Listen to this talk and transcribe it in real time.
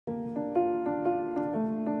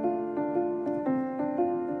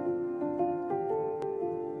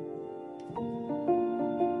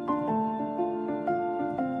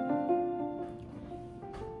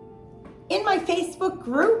In my Facebook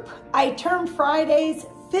group, I termed Fridays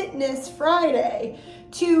Fitness Friday.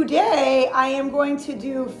 Today, I am going to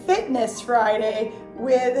do Fitness Friday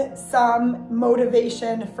with some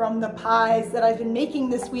motivation from the pies that I've been making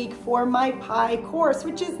this week for my pie course,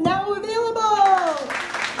 which is now available.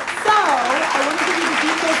 So, I want to give you the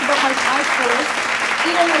details about my pie course,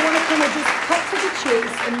 and I want to kind of just cut to the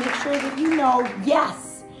chase and make sure that you know,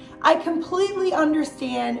 yes, I completely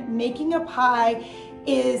understand making a pie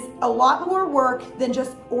is a lot more work than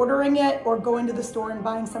just ordering it or going to the store and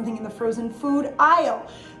buying something in the frozen food aisle.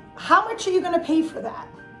 How much are you going to pay for that?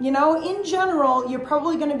 You know, in general, you're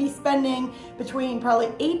probably going to be spending between probably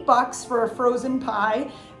 $8 for a frozen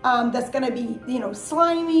pie. That's going to be, you know,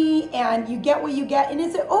 slimy, and you get what you get. And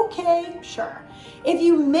is it okay? Sure. If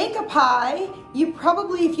you make a pie, you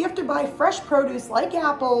probably, if you have to buy fresh produce like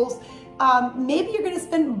apples, maybe you're going to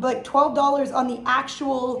spend like $12 on the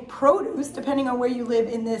actual produce, depending on where you live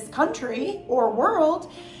in this country or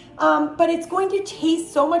world. But it's going to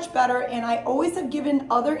taste so much better, and I always have given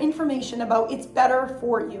other information about it's better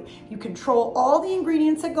for you. You control all the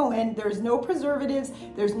ingredients that go in. There's no preservatives.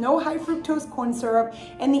 There's no high fructose corn syrup.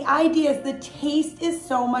 And the idea is the taste is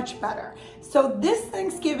so much better. So this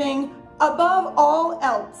Thanksgiving, above all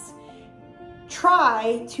else,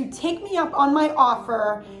 try to take me up on my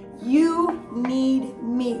offer. You need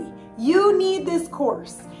me. You need this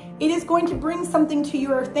course. It is going to bring something to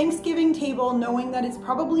your Thanksgiving table, knowing that it's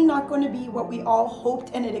probably not going to be what we all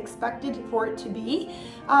hoped and had expected for it to be.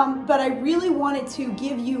 But I really wanted to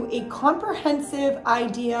give you a comprehensive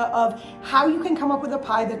idea of how you can come up with a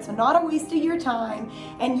pie that's not a waste of your time,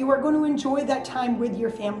 and you are going to enjoy that time with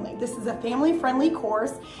your family. This is a family-friendly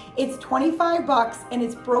course. It's $25, and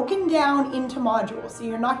it's broken down into modules. So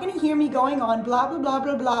you're not going to hear me going on blah, blah, blah,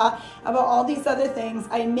 blah, blah about all these other things.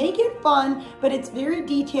 I make it fun, but it's very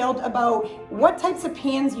detailed about what types of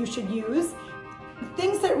pans you should use,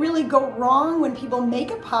 things that really go wrong when people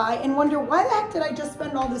make a pie and wonder, why the heck did I just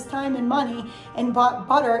spend all this time and money and bought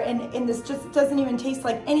butter and this just doesn't even taste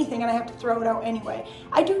like anything and I have to throw it out anyway.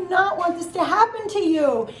 I do not want this to happen to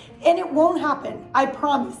you, and it won't happen. I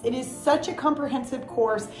promise. It is such a comprehensive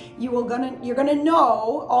course. You're gonna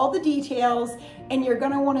know all the details, and you're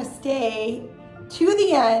gonna want to stay to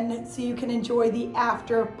the end so you can enjoy the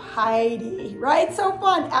after party, right? So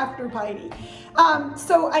fun, after party.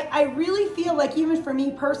 So I really feel like, even for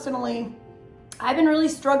me personally, I've been really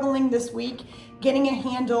struggling this week getting a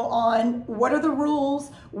handle on what are the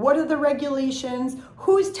rules, what are the regulations,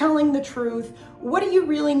 who's telling the truth, what do you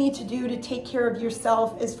really need to do to take care of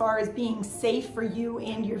yourself as far as being safe for you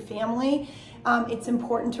and your family. It's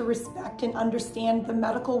important to respect and understand the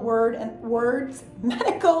medical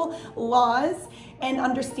medical laws, and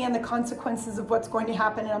understand the consequences of what's going to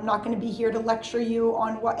happen. And I'm not going to be here to lecture you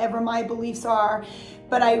on whatever my beliefs are,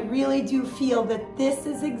 but I really do feel that this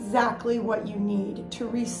is exactly what you need to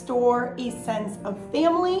restore a sense of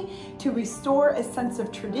family, to restore a sense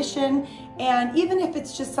of tradition. And even if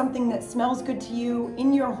it's just something that smells good to you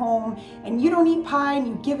in your home and you don't eat pie and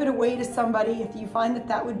you give it away to somebody, if you find that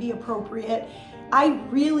that would be appropriate, I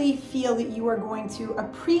really feel that you are going to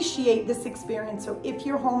appreciate this experience. So if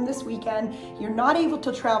you're home this weekend, you're not able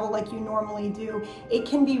to travel like you normally do, it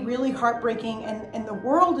can be really heartbreaking, and the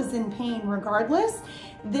world is in pain regardless.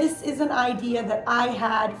 This is an idea that I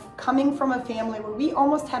had coming from a family where we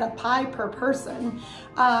almost had a pie per person.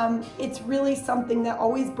 It's really something that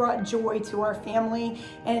always brought joy to our family,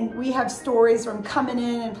 and we have stories from coming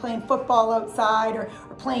in and playing football outside, or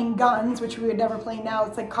playing guns, which we would never play now.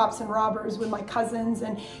 It's like cops and robbers with my cousins,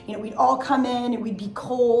 and you know, we'd all come in and we'd be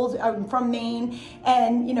cold. I'm from Maine,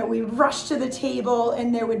 and you know, we'd rush to the table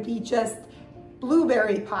and there would be just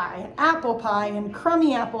blueberry pie and apple pie and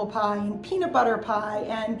crummy apple pie and peanut butter pie,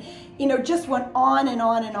 and you know, just went on and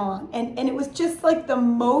on and on. And it was just like the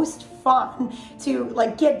most fun to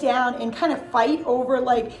like get down and kind of fight over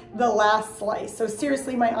like the last slice. So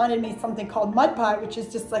seriously, my aunt had made something called mud pie, which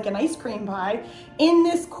is just like an ice cream pie. In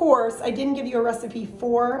this course, I didn't give you a recipe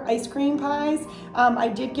for ice cream pies. I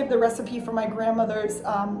did give the recipe for my grandmother's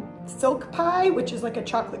silk pie, which is like a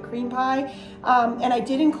chocolate cream pie. And I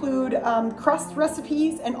did include crust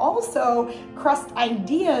recipes and also crust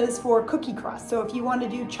ideas for cookie crust. So if you want to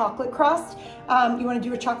do chocolate crust, you want to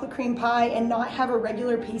do a chocolate cream pie and not have a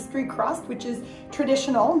regular pastry crust, which is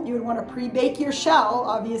traditional. You would want to pre-bake your shell,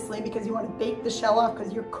 obviously, because you want to bake the shell off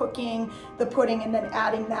because you're cooking the pudding and then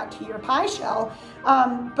adding that to your pie shell.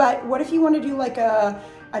 But what if you want to do like a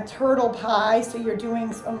a turtle pie. So you're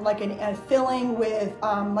doing some, like a filling with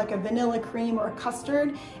like a vanilla cream or a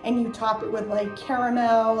custard, and you top it with like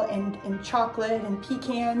caramel and chocolate and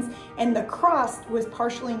pecans, and the crust was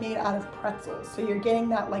partially made out of pretzels. So you're getting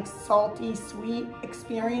that like salty, sweet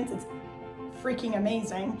experience. It's freaking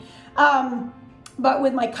amazing. But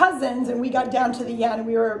with my cousins, and we got down to the end,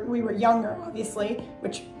 we were younger, obviously,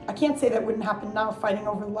 which I can't say that wouldn't happen now, fighting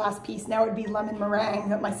over the last piece. Now it'd be lemon meringue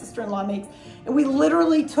that my sister-in-law makes. And we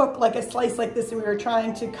literally took like a slice like this, and we were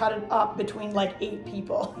trying to cut it up between like 8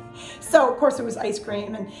 people. So of course it was ice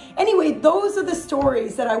cream. And anyway, those are the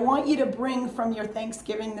stories that I want you to bring from your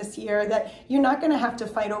Thanksgiving this year, that you're not gonna have to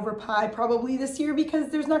fight over pie probably this year, because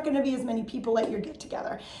there's not gonna be as many people at your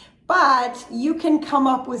get-together. But you can come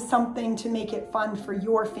up with something to make it fun for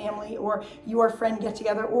your family or your friend get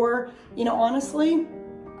together, or, you know, honestly,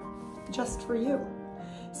 just for you.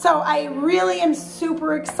 So I really am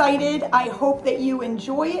super excited. I hope that you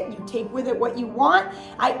enjoy it. You take with it what you want.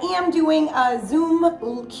 I am doing a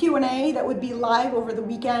Zoom Q&A that would be live over the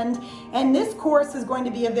weekend. And this course is going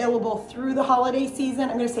to be available through the holiday season.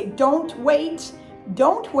 I'm going to say, don't wait.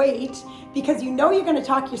 Don't wait, because you know you're going to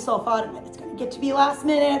talk yourself out of it. It's going to get to be last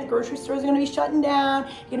minute. The grocery store is going to be shutting down.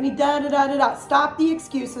 You're going to be da-da-da-da-da. Stop the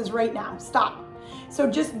excuses right now. Stop. So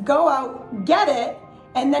just go out, get it,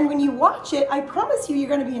 and then when you watch it, I promise you, you're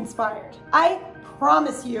going to be inspired. I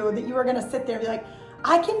promise you that you are going to sit there and be like,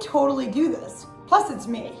 I can totally do this. Plus it's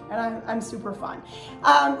me, and I'm super fun.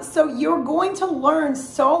 So you're going to learn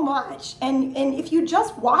so much, and if you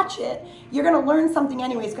just watch it, you're gonna learn something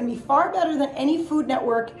anyway. It's gonna be far better than any Food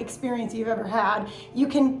Network experience you've ever had. You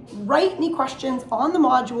can write me questions on the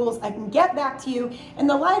modules. I can get back to you. And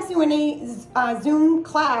the live Zoom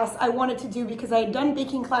class I wanted to do because I had done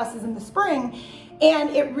baking classes in the spring,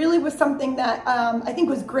 and it really was something that I think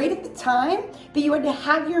was great at the time, but you had to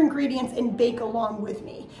have your ingredients and bake along with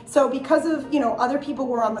me. So because of, you know, other people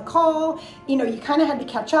were on the call, you know, you kind of had to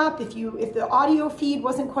catch up. If the audio feed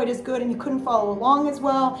wasn't quite as good and you couldn't follow along as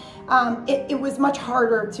well, it was much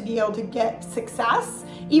harder to be able to get success,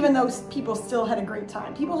 even though people still had a great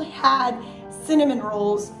time. People had cinnamon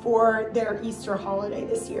rolls for their Easter holiday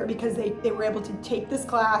this year because they were able to take this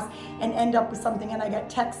class and end up with something, and I got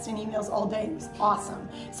texts and emails all day. It was awesome.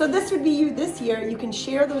 So this would be you this year. You can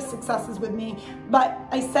share those successes with me, but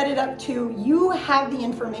I set it up to you have the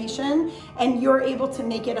information and you're able to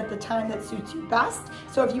make it at the time that suits you best.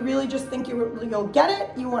 So if you really just think you'll get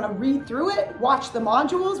it, you want to read through it, watch the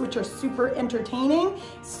modules, which are super entertaining,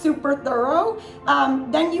 super thorough,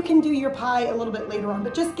 then you can do your pie a little bit later on,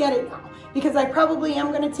 but just get it now. Because I probably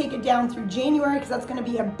am going to take it down through January, because that's going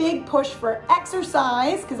to be a big push for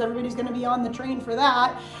exercise, because everybody's going to be on the train for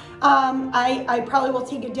that. I probably will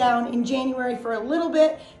take it down in January for a little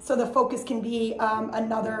bit, so the focus can be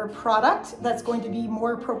another product that's going to be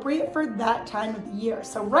more appropriate for that time of the year.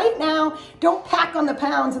 So right now, don't pack on the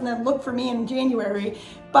pounds and then look for me in January,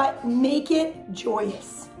 but make it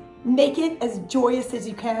joyous. Make it as joyous as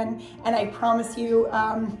you can, and I promise you,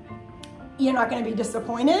 you're not going to be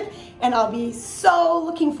disappointed, and I'll be so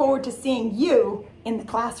looking forward to seeing you in the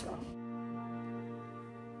classroom.